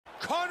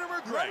Conor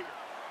McGregor.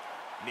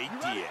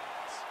 Nate Diaz.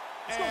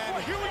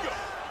 And here we go.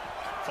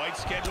 Fight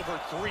scheduled for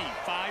 3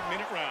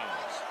 5-minute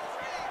rounds.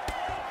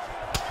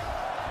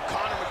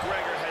 Conor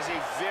McGregor has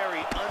a very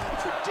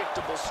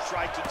unpredictable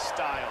striking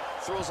style.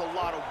 Throws a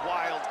lot of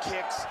wild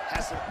kicks,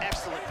 has some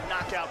excellent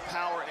knockout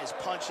power in his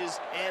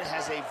punches, and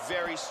has a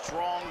very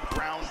strong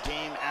ground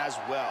game as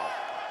well.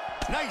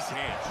 Nice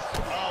hands.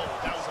 Oh,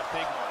 that was a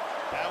big one.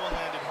 That one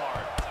landed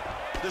hard.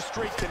 The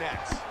straight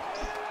connects.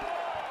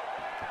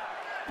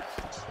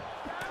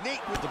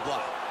 Nate with the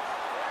block.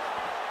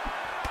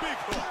 Big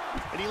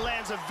hook. And he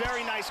lands a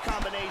very nice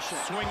combination.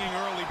 Swinging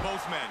early,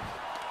 both men.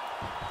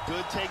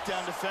 Good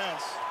takedown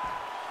defense.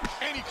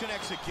 And he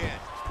connects again.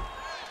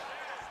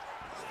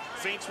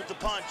 Feints with the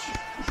punch.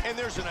 And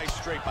there's a nice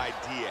straight by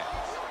Diaz.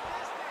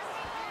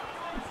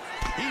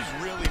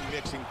 He's really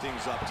mixing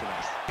things up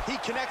tonight. He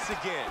connects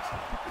again.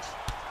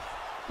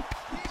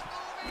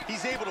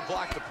 He's able to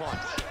block the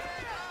punch.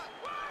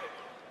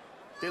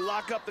 They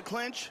lock up the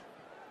clinch.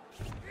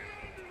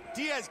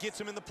 Diaz gets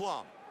him in the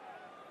plum.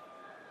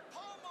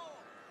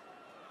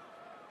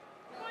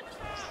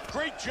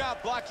 Great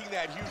job blocking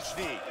that huge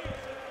knee.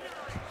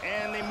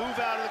 And they move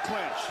out of the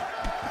clinch.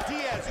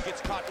 Diaz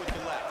gets caught with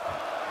the left.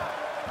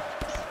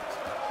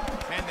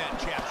 And that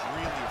jab's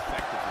really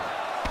effective.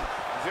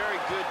 Very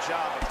good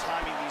job of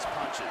timing these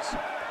punches.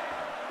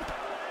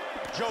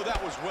 Joe,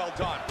 that was well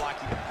done,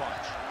 blocking the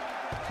punch.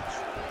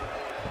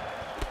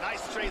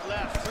 Nice straight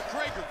left.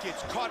 McGregor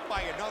gets caught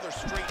by another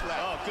straight left.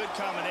 Oh, good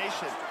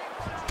combination.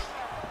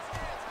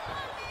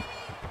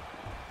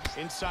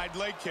 Inside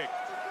leg kick.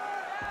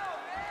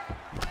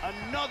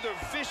 Another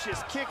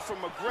vicious kick from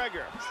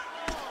McGregor.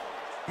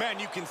 Man,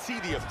 you can see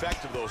the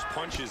effect of those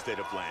punches that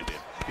have landed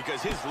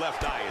because his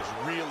left eye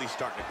is really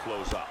starting to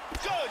close up.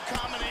 Good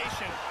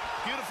combination.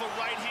 Beautiful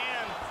right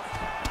hand.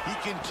 He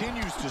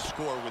continues to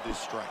score with his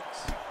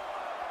strikes.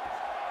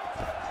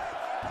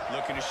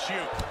 Looking to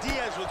shoot.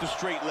 Diaz with the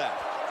straight left.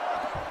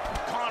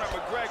 Conor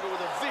McGregor with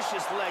a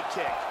vicious leg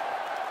kick.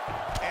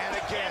 And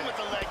again with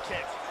the leg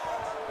kick.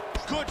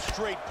 Good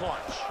straight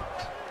punch.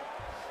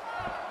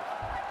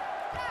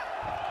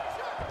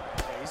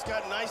 He's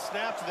got a nice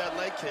snap to that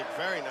leg kick.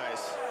 Very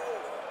nice.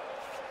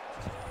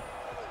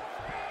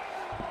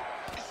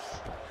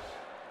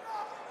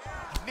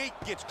 Nate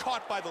gets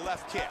caught by the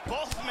left kick.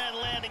 Both men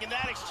landing in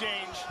that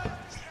exchange.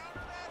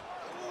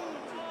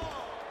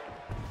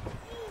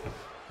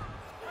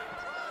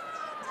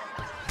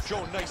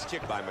 Joe, nice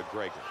kick by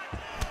McGregor.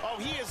 Oh,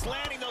 he is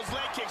landing those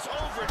leg kicks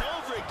over and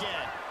over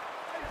again.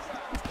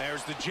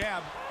 There's the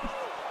jab.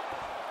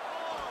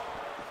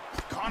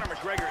 Conor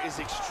McGregor is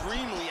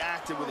extremely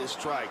active with his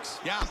strikes.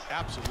 Yeah,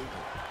 absolutely.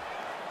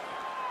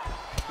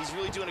 He's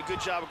really doing a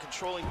good job of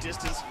controlling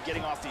distance and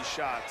getting off these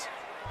shots.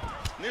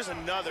 And there's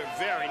another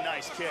very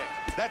nice kick.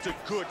 That's a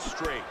good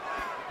straight.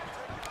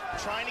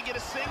 Trying to get a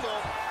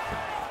single.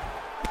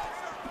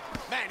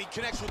 Man, he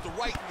connects with the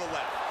right and the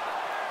left.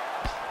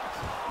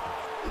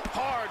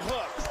 Hard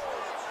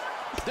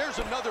hook. There's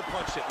another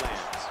punch that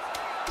lands.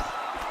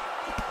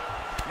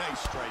 Nice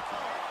striking.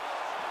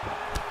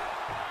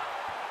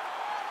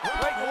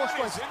 Right, in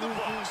the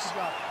books.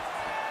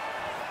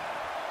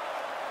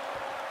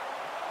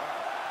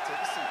 Take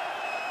a seat.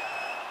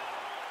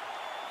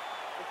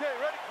 Okay,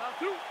 ready? Round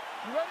 2. You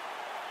ready?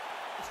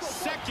 Let's go.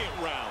 Second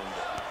round.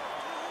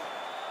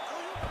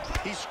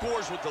 He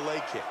scores with the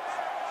leg kick.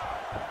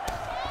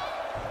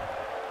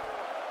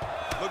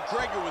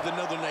 McGregor with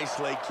another nice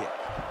leg kick.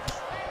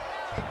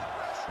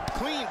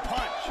 Clean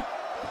punch.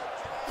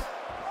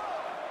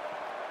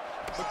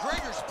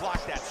 McGregor's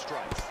blocked that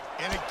strike.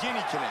 And again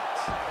he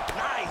connects.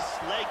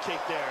 Nice leg kick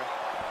there.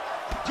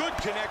 Good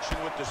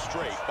connection with the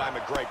straight by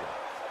McGregor.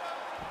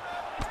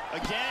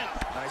 Again.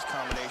 Nice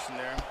combination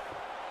there.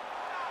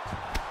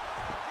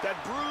 That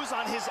bruise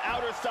on his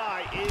outer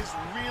thigh is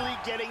really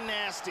getting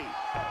nasty.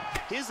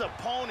 His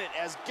opponent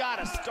has got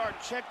to start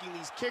checking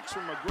these kicks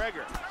from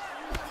McGregor.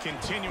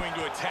 Continuing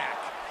to attack.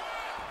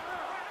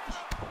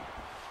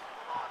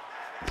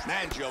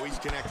 Man, Joe, he's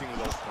connecting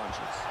with those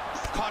punches.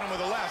 Caught him with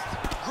the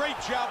left. Great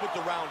job with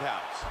the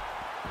roundhouse.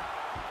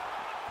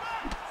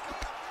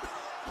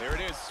 There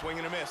it is, swing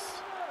and a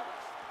miss.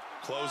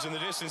 Closing the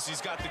distance,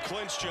 he's got the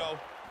clinch, Joe.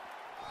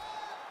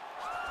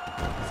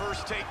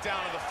 First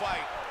takedown of the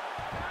fight.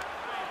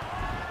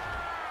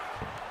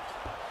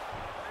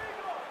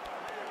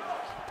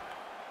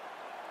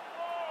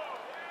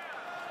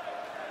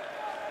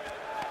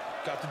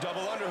 Got the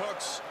double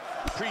underhooks.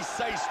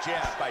 Precise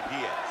jab by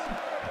Diaz.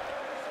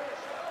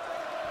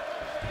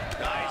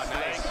 Nice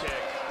Nice leg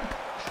kick.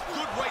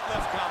 Good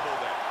right-left combo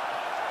there.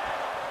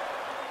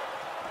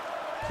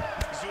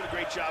 He's doing a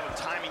great job of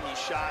timing these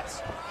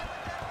shots.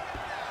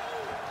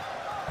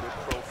 Good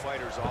pro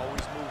fighters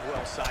always move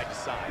well side to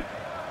side.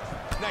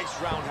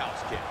 Nice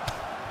roundhouse kick.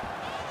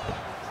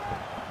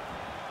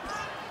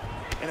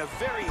 And a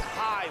very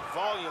high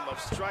volume of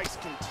strikes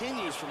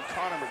continues from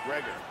Conor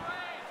McGregor.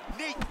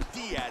 Nate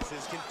Diaz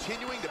is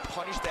continuing to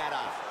punish that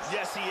eye.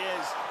 Yes, he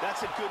is.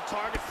 That's a good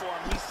target for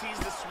him. He sees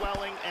the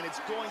swelling, and it's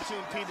going to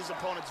impede his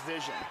opponent's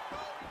vision.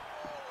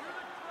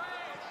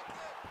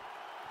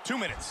 2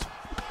 minutes.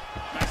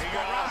 Nice He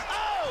got rocked.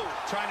 Oh!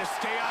 Trying to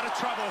stay out of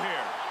trouble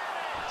here.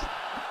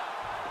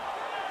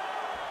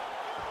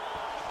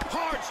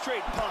 Hard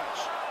straight punch.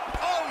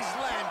 Oh, he's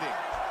landing.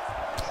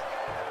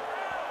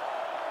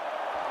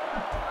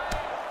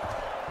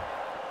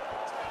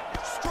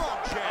 Strong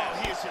jab. Oh,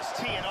 he is just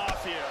teeing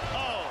off here.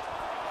 Oh.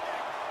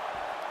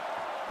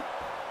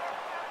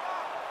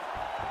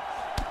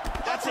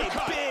 That's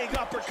Uppercut. a big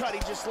uppercut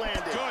he just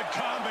landed. Good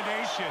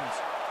combinations.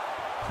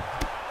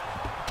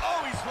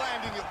 Oh, he's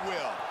landing at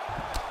will.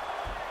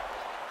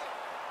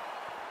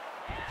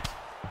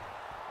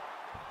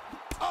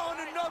 Oh,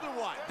 and another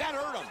one. That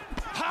hurt him.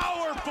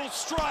 Powerful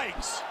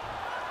strikes.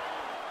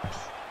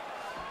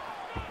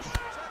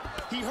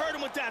 He hurt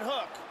him with that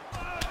hook.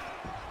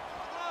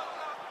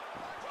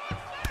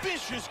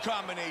 Vicious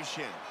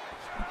combination.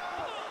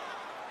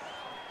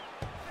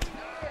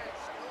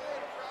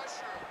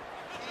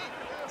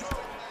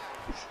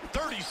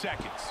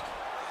 Seconds.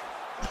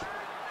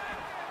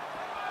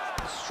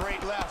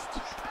 Straight left.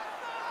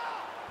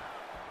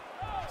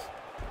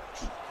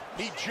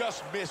 He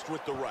just missed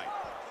with the right.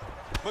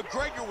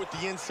 McGregor with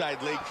the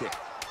inside leg kick.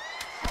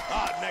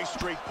 Ah, nice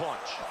straight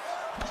punch.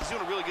 He's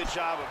doing a really good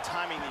job of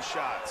timing these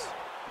shots.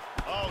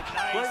 Oh,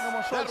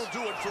 nice. That'll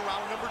do it for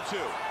round number 2.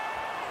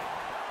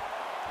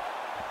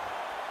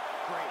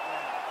 Great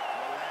round.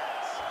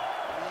 Relax.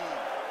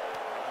 Breathe.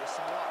 Here's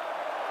some water.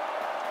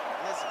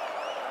 Listen, I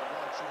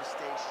want you to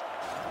stay strong.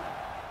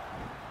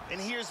 And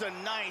here's a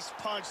nice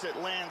punch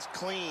that lands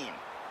clean.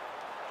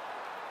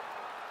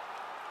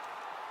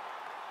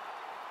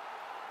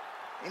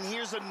 And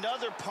here's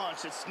another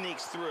punch that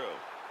sneaks through.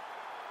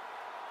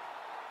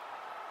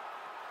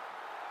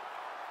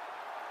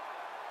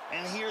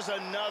 And here's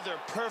another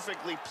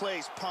perfectly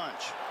placed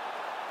punch.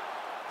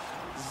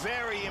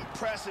 Very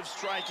impressive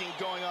striking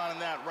going on in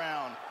that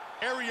round.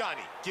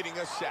 Ariani getting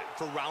us set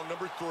for round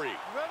number 3. You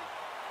ready?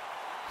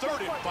 Third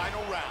and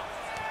final round.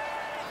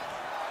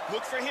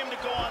 Look for him to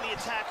go on the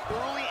attack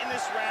early in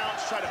this round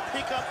to try to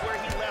pick up where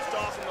he left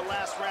off in the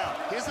last round.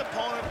 His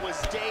opponent was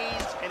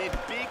dazed and in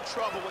big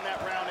trouble when that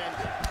round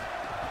ended.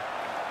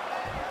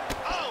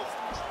 Oh!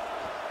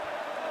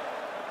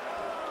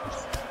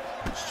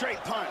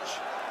 Straight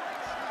punch.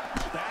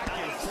 Back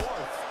and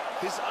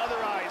forth. His other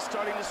eye is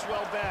starting to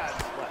swell bad.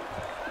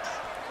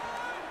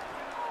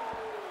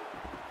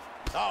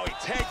 Oh, he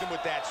tagged him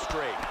with that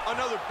straight.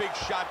 Another big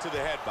shot to the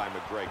head by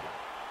McGregor.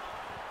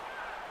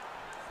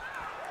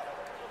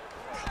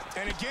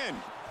 And again,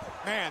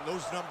 man,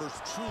 those numbers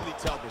truly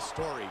tell the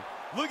story.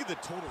 Look at the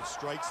total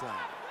strikes line.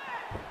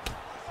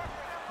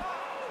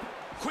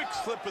 Quick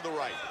slip of the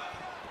right.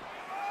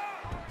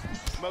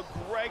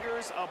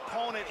 McGregor's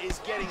opponent is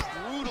getting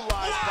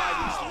brutalized by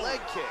these leg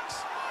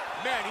kicks.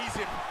 Man, he's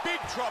in big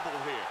trouble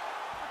here.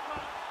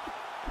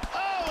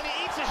 Oh, and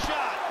he eats a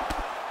shot.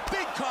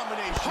 Big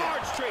combination.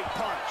 Hard straight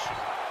punch.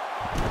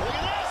 Look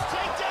at this,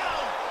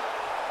 takedown.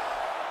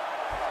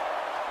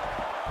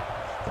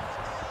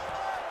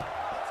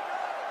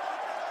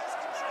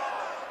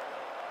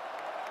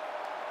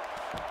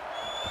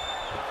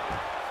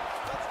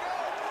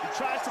 He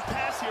tries to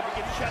pass here, but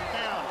gets shut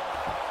down.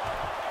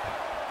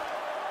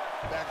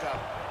 Back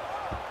up.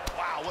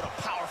 Wow, what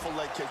a powerful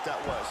leg kick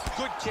that was.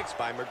 Good kicks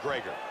by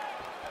McGregor.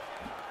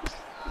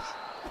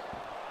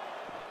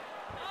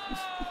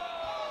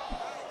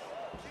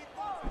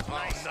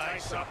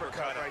 Nice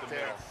uppercut right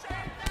there.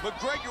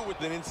 McGregor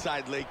with an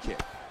inside leg kick.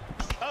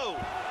 Oh,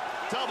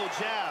 double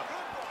jab.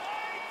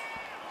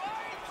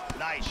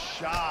 Nice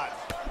shot.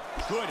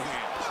 Good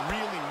hands,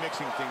 really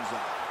mixing things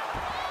up.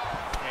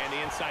 And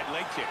the inside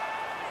leg kick.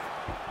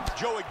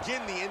 Joe,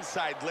 again, the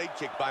inside leg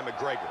kick by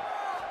McGregor.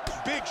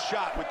 Big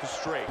shot with the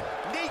straight.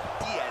 Nate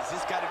Diaz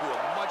has got to do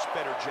a much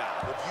better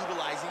job of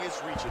utilizing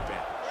his reach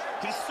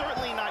advantage. He's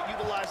certainly not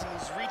utilizing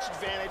his reach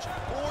advantage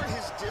or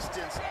his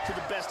distance to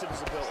the best of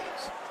his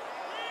abilities.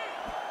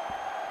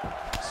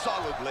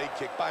 Solid leg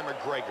kick by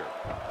McGregor.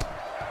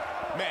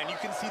 Man, you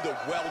can see the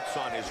welts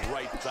on his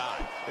right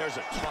thigh. There's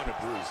a ton of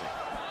bruising.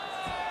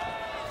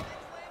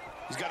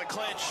 He's got a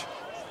clinch.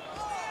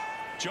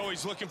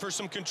 Joey's looking for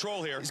some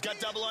control here. He's got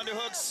double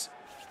underhooks.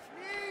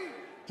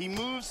 He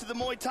moves to the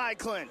Muay Thai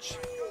clinch.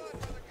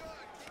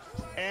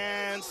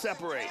 And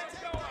separate.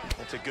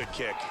 That's a good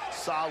kick.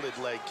 Solid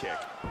leg kick.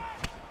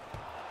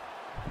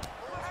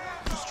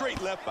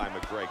 Straight left by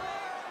McGregor.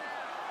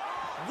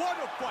 What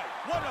a fight.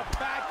 What a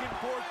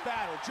back-and-forth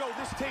battle. Joe,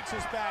 this takes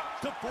us back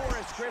to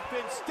Boris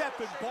Griffin,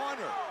 Stephen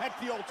Bonner at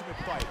The Ultimate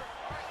Fighter.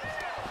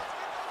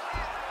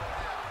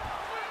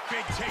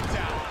 Big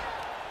takedown.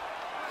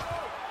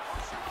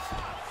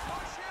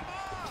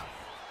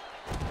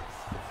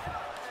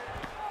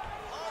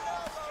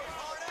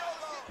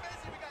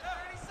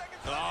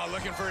 Oh,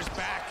 looking for his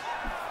back.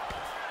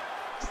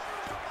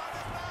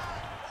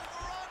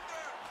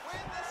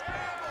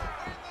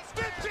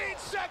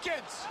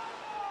 Seconds.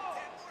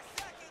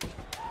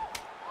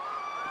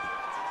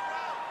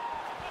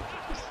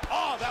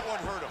 Oh, that one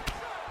hurt him.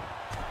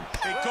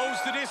 It goes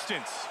the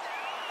distance.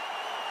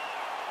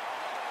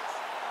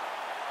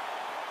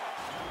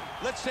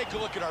 Let's take a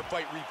look at our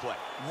fight replay.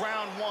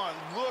 Round one,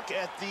 look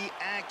at the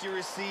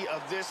accuracy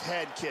of this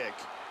head kick.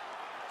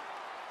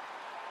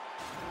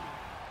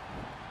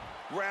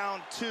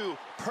 Round two,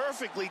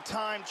 perfectly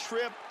timed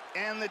trip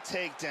and the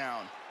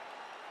takedown.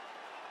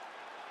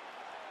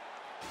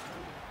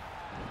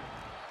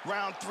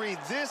 Round three,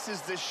 this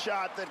is the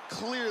shot that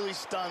clearly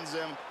stuns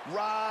him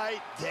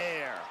right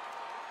there.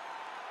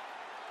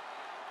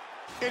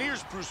 And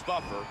here's Bruce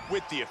Buffer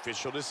with the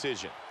official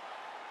decision.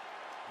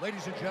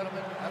 Ladies and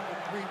gentlemen,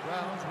 after 3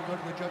 rounds, we go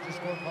to the judges'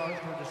 scorecards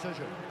for a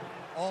decision.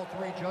 All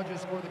 3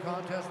 judges score the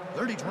contest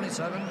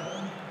 30-27.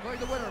 Going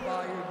the winner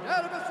by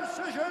unanimous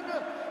decision,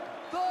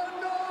 the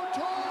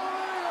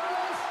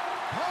notorious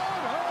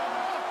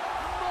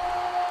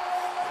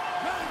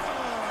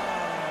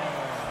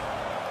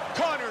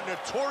Conor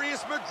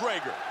Notorious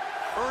McGregor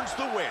earns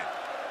the win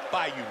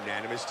by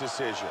unanimous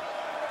decision.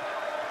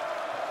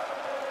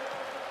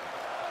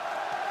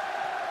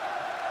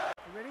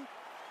 You ready?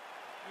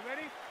 You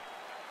ready?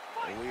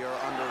 We are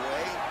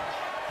underway.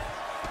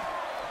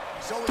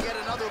 So we get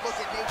another look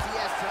at Nate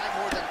Diaz tonight.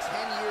 More than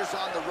 10 years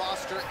on the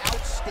roster.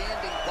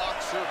 Outstanding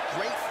boxer.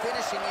 Great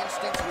finishing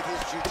instincts with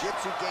his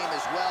jiu-jitsu game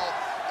as well.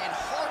 And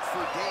hard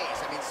for days.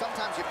 I mean,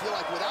 sometimes you feel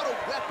like without a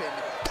weapon,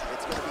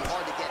 it's going to be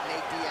hard to get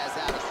Nate Diaz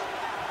out of it.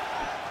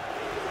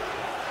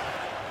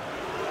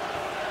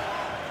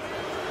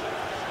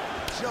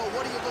 Joe,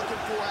 what are you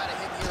looking for out of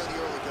him here in the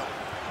early going?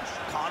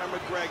 Conor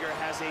McGregor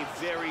has a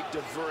very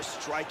diverse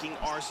striking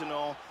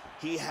arsenal.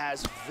 He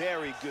has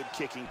very good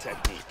kicking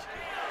technique.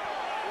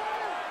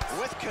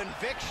 With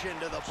conviction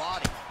to the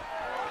body.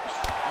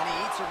 And he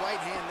eats a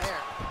right hand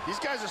there. These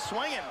guys are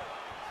swinging.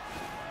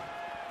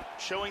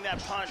 Showing that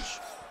punch.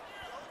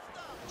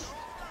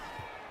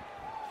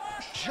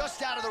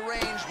 Just out of the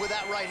range with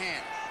that right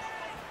hand.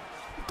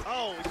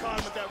 Oh, we caught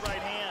him with that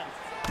right hand.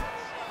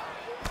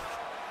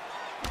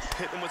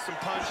 Hitting him with some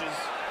punches.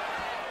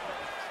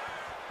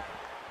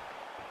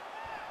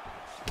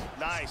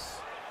 Nice.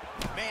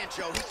 Man,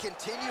 Joe, he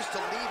continues to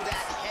leave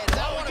that head.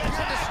 That one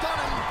appeared to stun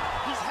him.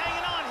 He's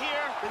hanging on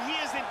here, but he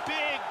is in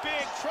big,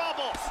 big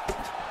trouble.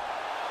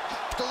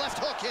 The left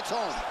hook hits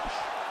home.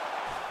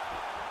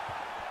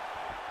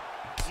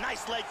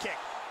 Nice leg kick.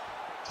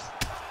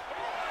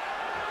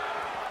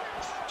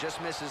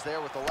 Just misses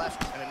there with the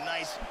left. And a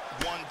nice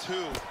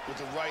 1-2 with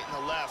the right and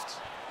the left.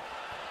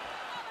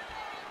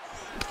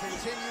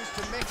 Continues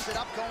to mix it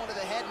up, going to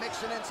the head,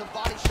 mixing in some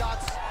body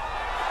shots.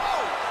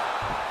 Oh!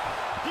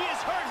 He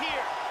is hurt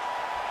here.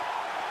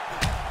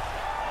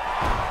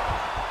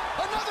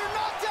 Another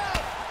knockdown!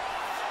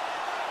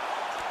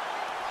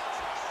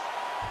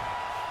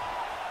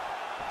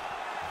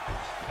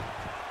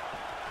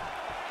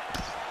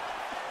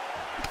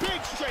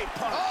 Big straight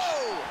punch.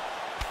 Oh!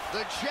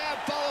 The jab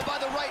followed by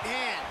the right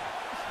hand.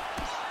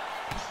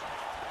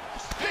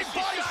 Big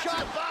body shot.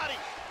 To the body.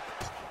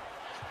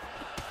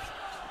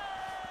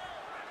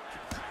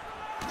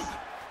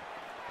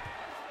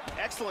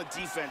 Excellent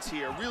defense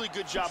here. Really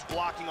good job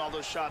blocking all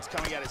those shots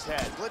coming at his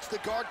head. Blitz the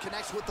guard,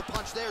 connects with the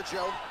punch there,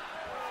 Joe.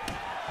 Oh,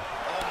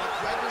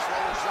 McGregor's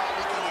lower jaw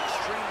looking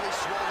extremely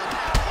swollen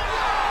now.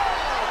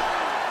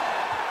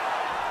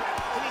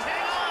 Can he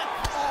hang on?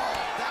 Oh,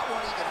 that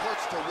one even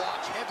hurts to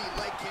watch. Heavy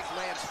leg kick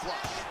lands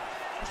flush.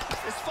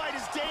 This fight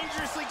is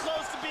dangerously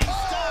close to being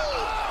stopped.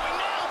 Oh, he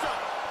nailed him.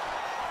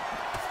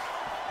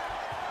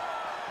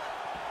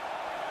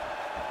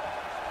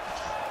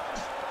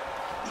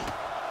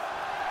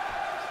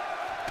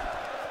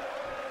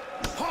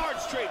 Hard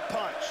straight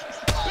punch.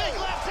 Big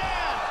left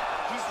hand.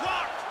 He's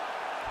rocked.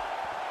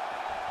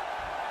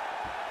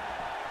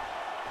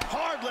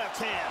 Hard left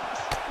hand.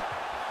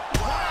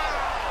 Wow.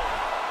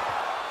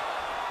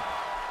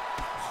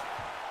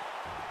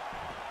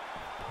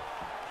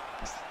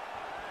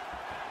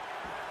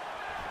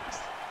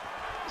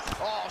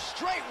 Oh,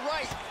 straight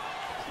right.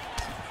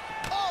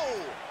 Oh!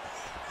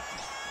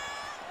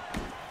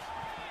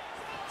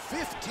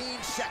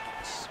 15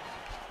 seconds.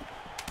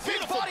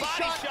 Beautiful body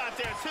shot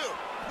there, too.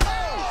 Oh!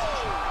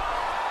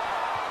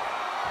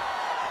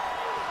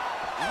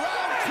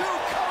 Round 2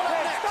 coming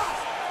up next.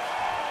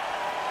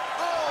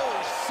 Oh,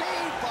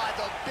 saved by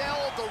the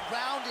bell. The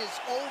round is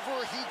over.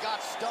 He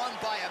got stunned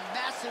by a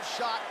massive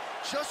shot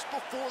just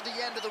before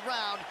the end of the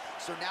round.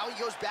 So now he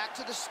goes back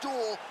to the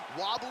stool,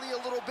 wobbly a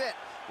little bit.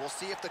 We'll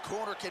see if the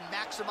corner can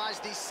maximize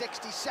these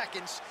 60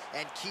 seconds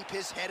and keep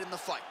his head in the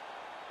fight.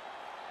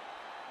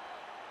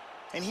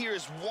 And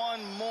here's one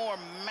more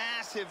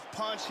massive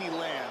punch he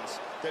lands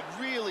that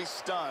really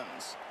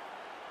stuns.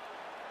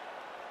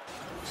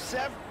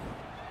 You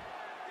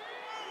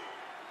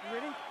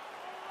ready?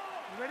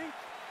 You ready?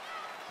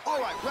 All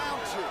right,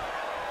 round 2.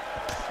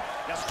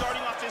 Now,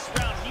 starting off this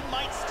round, he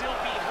might still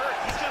be hurt.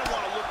 He's going to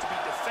want to look to be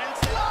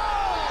defensive.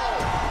 Oh!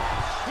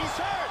 He's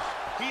hurt.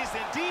 He is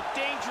in deep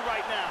danger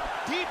right now.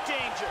 Deep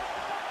danger.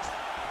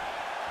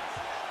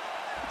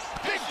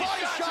 Big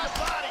body shot. To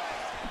the body.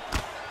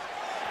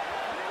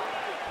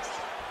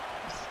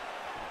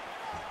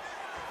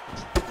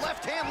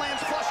 Left hand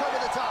lands flush over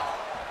the top.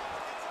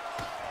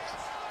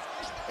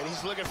 And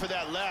he's looking for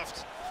that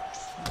left.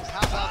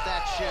 How about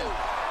that shin?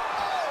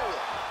 Oh!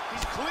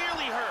 He's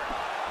clearly hurt.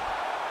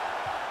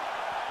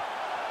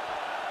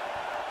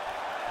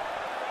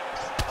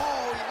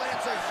 Oh, he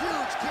lands a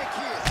huge kick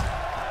here.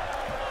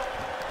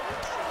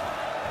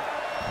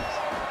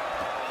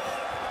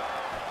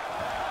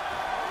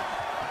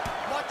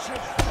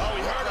 Oh,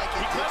 he hurt him. Like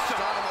He it did clipped him.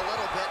 stun him a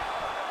little bit.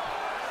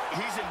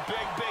 He's in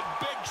big, big,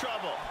 big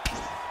trouble.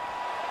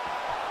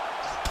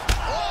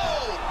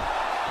 Oh!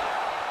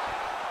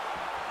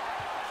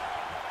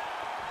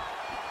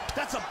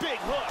 That's a big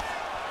hook.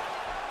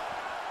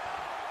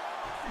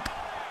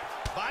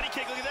 Body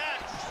kick, look at that.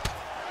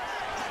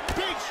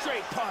 Big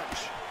straight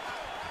punch.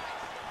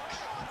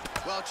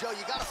 Well, Joe,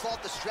 you got to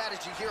fault the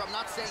strategy here. I'm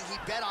not saying he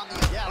bet on the...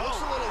 Yeah, looks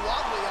a little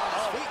wobbly on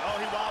his feet.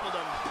 Oh, he wobbled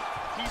him.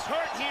 He's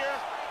hurt here.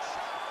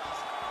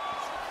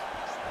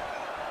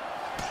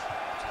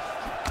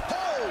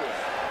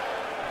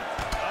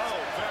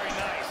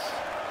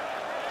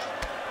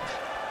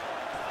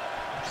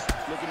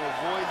 Looking to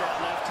avoid that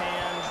left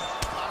hand.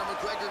 Conor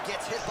McGregor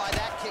gets hit by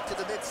that kick to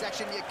the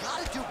midsection. You got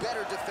to do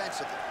better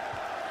defensively.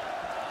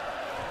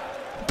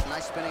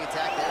 Nice spinning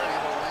attack there,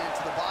 able to land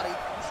to the body.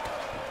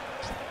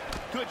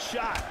 Good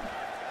shot.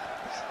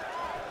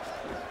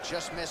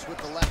 Just missed with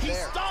the left there.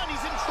 He's stunned.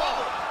 He's in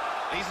trouble.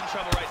 He's in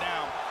trouble right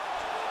now.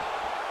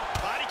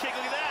 Body kick.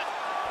 Look at that.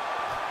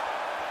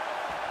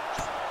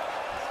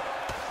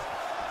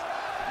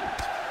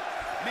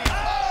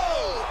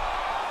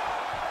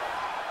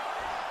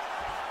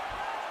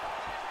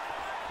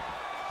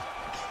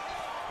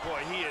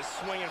 Boy, he is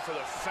swinging for the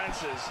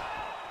fences.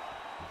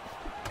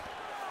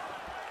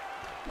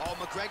 Oh,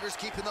 McGregor's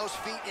keeping those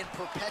feet in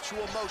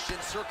perpetual motion,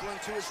 circling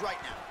to his right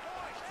now.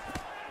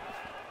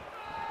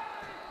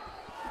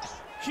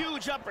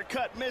 Huge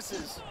uppercut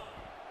misses.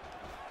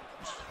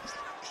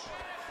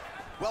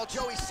 Well,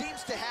 Joey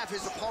seems to have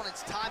his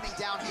opponent's timing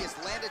down. He has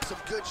landed some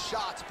good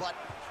shots, but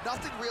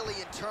nothing really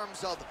in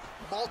terms of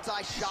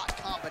multi-shot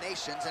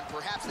combinations, and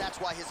perhaps that's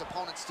why his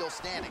opponent's still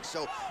standing.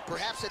 So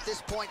perhaps at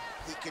this point,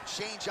 he could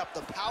change up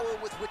the power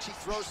with which he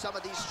throws some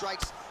of these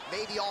strikes,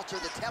 maybe alter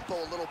the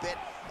tempo a little bit,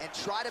 and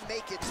try to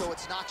make it so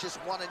it's not just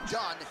one and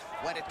done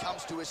when it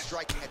comes to his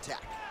striking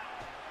attack.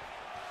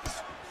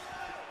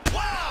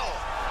 Wow!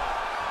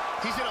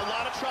 He's in a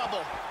lot of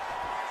trouble.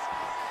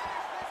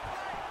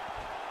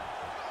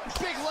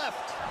 Big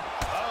left.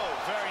 Oh,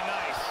 very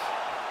nice.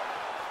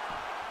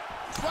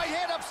 Right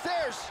hand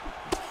upstairs.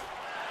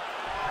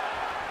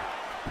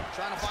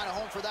 Trying to find a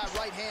home for that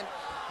right hand.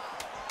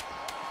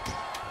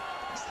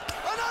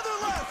 Another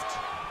left.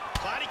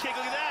 Body kick,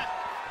 look at that.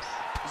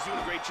 He's doing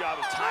a great job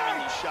of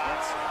timing these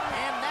shots.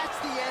 And that's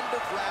the end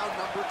of round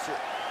number 2.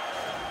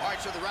 All right,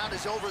 so the round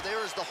is over.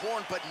 There is the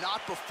horn, but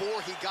not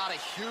before he got a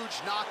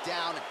huge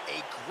knockdown.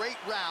 A great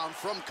round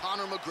from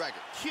Conor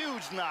McGregor.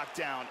 Huge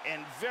knockdown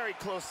and very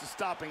close to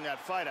stopping that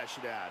fight, I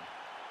should add.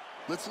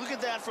 Let's look at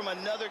that from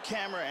another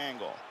camera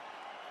angle.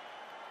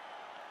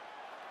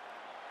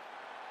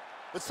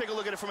 Let's take a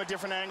look at it from a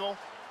different angle.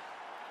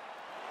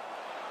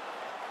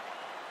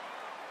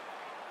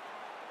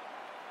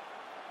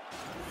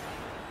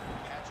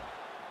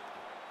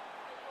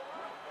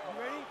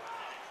 You ready?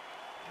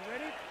 You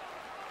ready?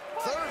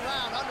 Third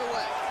round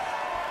underway.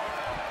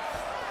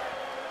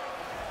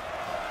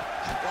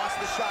 Watch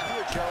the shot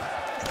here, Joe.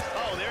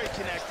 Oh, there he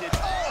connected.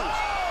 Oh!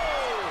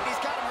 He's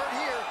got him hurt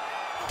here.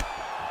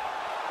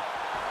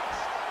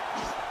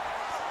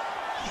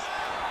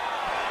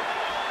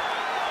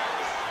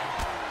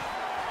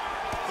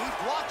 He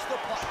blocks the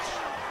punch.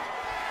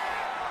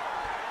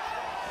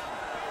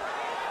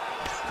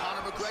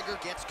 Conor McGregor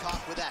gets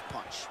caught with that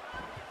punch.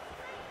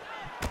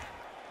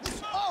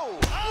 Oh!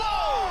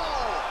 Oh!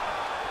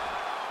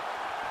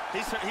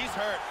 He's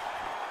hurt.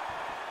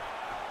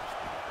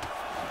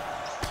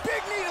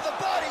 Big knee to the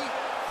body.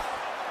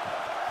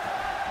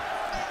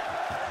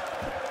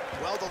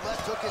 Well, the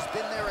left hook has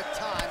been there at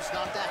times,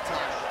 not that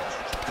time.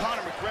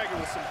 Conor McGregor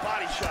with some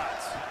body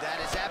shots. That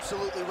is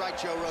absolutely right,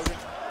 Joe Rogan.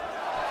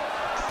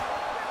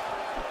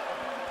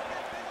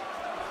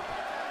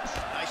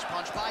 Nice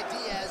punch by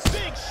Diaz.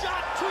 Big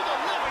shot to the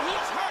liver.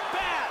 He's hurt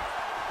bad.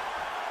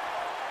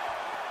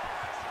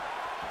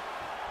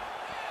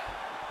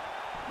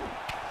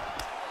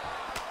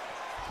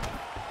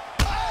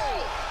 Oh!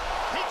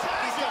 He's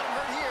Got him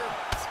hurt here.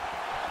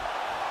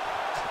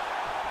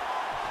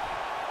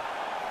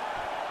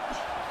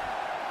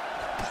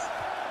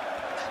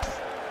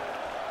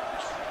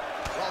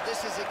 Well,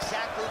 this is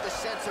exactly the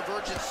sense of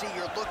urgency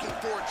you're looking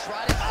for.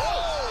 Try to...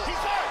 Oh! He's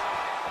hurt.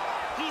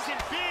 He's in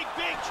big,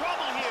 big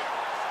trouble here.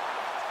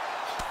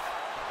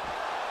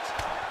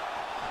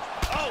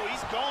 Oh,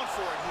 he's going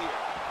for it here.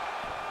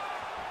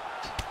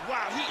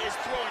 Wow, he is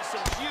throwing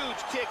some huge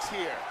kicks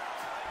here.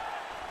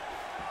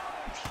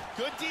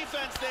 Good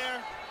defense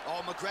there.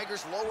 Oh,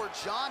 McGregor's lower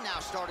jaw now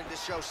starting to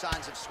show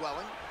signs of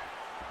swelling.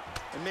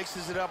 And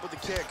mixes it up with the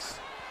kicks.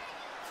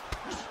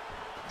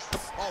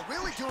 Oh,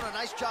 really doing a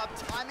nice job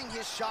timing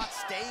his shot,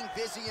 staying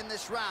busy in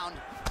this round.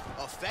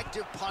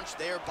 Effective punch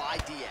there by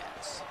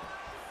Diaz.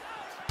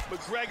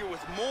 McGregor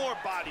with more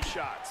body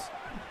shots.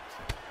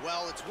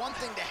 Well, it's one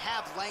thing to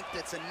have length,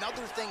 it's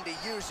another thing to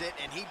use it,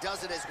 and he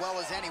does it as well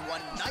as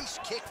anyone. Nice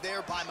kick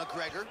there by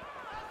McGregor.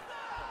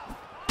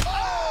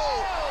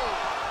 Oh!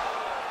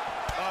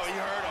 Oh, he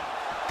hurt him.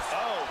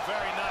 Oh,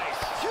 very nice.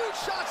 Huge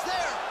shots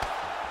there.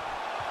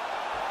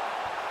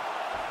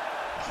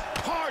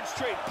 Hard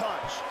straight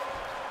punch.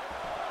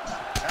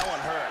 That one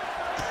hurt.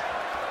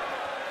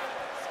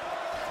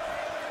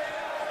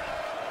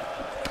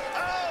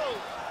 Oh!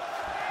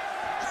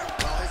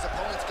 Well, his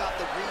opponent's got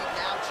the read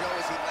now, Joe,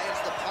 as he lands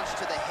the punch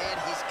to the head.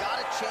 He's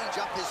got to change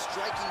up his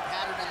striking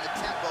pattern and the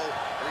tempo,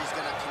 or he's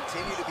going to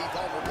continue to be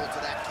vulnerable to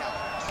that count.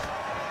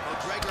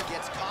 McGregor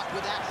gets caught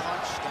with that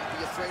punch. Don't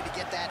be afraid to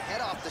get that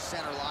head off the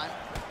center line.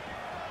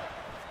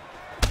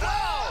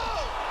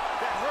 Oh!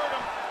 That hurt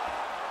him.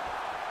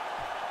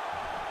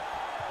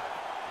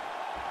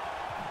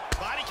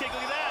 Body kick,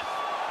 look at that.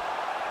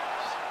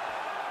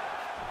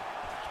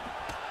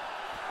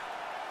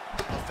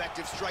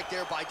 Effective strike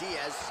there by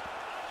Diaz.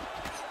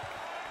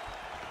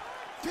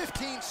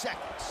 15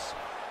 seconds.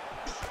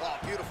 Oh,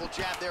 beautiful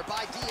jab there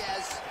by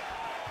Diaz.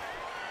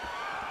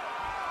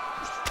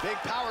 Big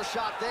power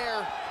shot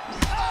there.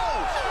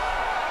 Oh!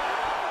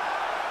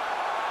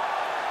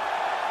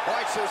 All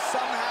right, so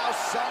somehow,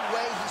 some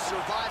way, he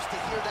survives to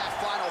hear that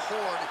final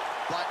horn,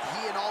 but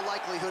he, in all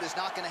likelihood, is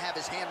not going to have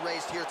his hand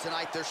raised here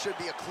tonight. There should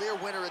be a clear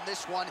winner in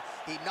this one.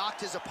 He knocked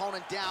his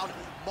opponent down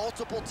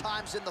multiple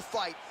times in the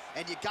fight,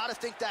 and you got to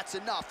think that's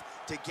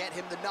enough to get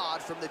him the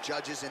nod from the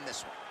judges in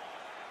this one.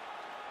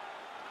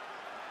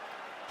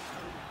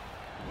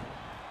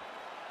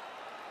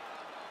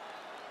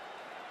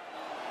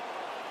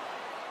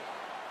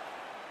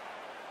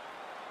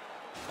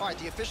 All right,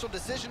 the official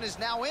decision is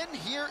now in.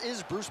 Here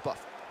is Bruce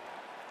Buffer.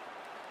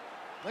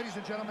 Ladies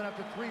and gentlemen,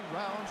 after 3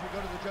 rounds, we go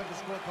to the judges'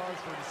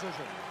 scorecards for a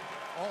decision.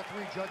 All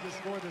 3 judges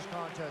scored this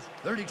contest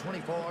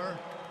 30-24,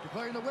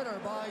 declaring the winner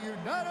by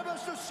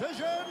unanimous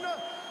decision,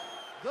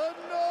 the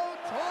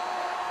notorious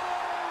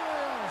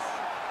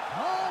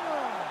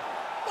Conor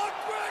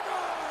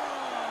McGregor!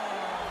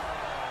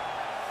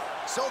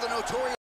 So the notorious